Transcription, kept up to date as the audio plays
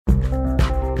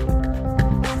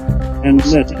and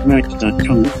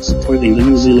ZMac.com, supporting the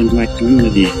New Zealand Mac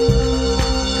community.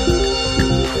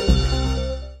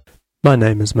 My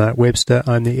name is Mark Webster.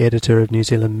 I'm the editor of New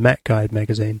Zealand Mac Guide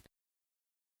magazine.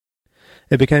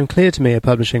 It became clear to me a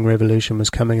publishing revolution was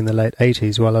coming in the late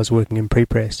 80s while I was working in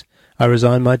prepress. I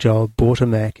resigned my job, bought a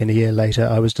Mac, and a year later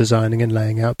I was designing and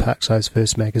laying out Parkside's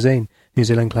first magazine, New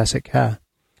Zealand Classic Car.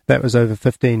 That was over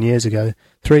 15 years ago.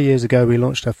 3 years ago we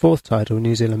launched our fourth title,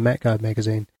 New Zealand Mac Guide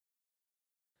magazine.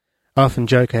 I often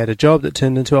joke I had a job that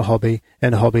turned into a hobby,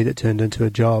 and a hobby that turned into a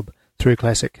job. Through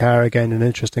Classic Car I gained an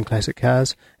interest in classic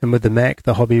cars, and with the Mac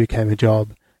the hobby became a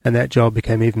job, and that job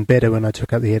became even better when I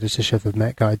took up the editorship of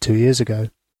Mac Guide 2 years ago.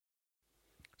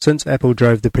 Since Apple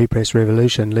drove the prepress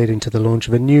revolution, leading to the launch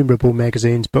of innumerable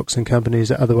magazines, books and companies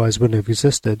that otherwise wouldn't have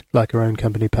existed, like our own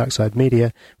company Parkside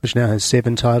Media, which now has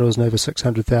 7 titles and over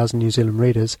 600,000 New Zealand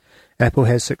readers, Apple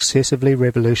has successively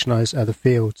revolutionised other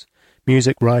fields: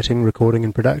 music, writing, recording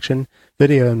and production,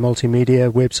 video and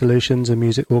multimedia, web solutions and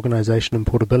music organisation and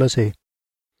portability.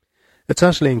 It's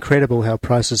utterly incredible how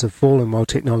prices have fallen while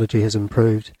technology has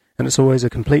improved, and it's always a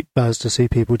complete buzz to see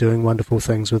people doing wonderful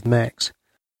things with Macs.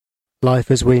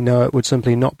 Life as we know it would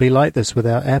simply not be like this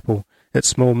without Apple. Its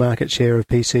small market share of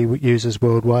PC users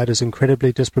worldwide is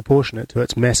incredibly disproportionate to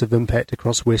its massive impact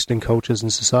across Western cultures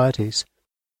and societies.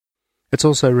 It's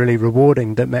also really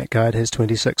rewarding that Mac Guide has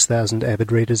 26,000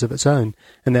 avid readers of its own,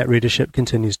 and that readership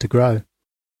continues to grow.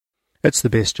 It's the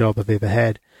best job I've ever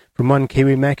had. From one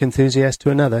Kiwi Mac enthusiast to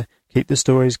another, keep the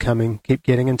stories coming, keep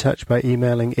getting in touch by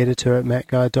emailing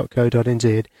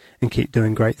editor@macguide.co.nz, and keep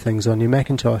doing great things on your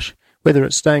Macintosh. Whether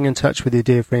it's staying in touch with your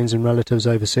dear friends and relatives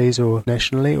overseas or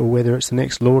nationally, or whether it's the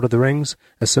next Lord of the Rings,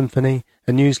 a symphony,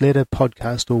 a newsletter,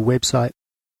 podcast or website.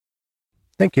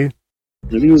 Thank you.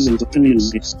 The views and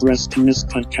opinions expressed in this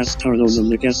podcast are those of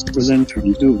the guest presenter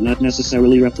and do not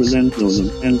necessarily represent those of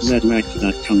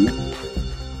NZMac.com.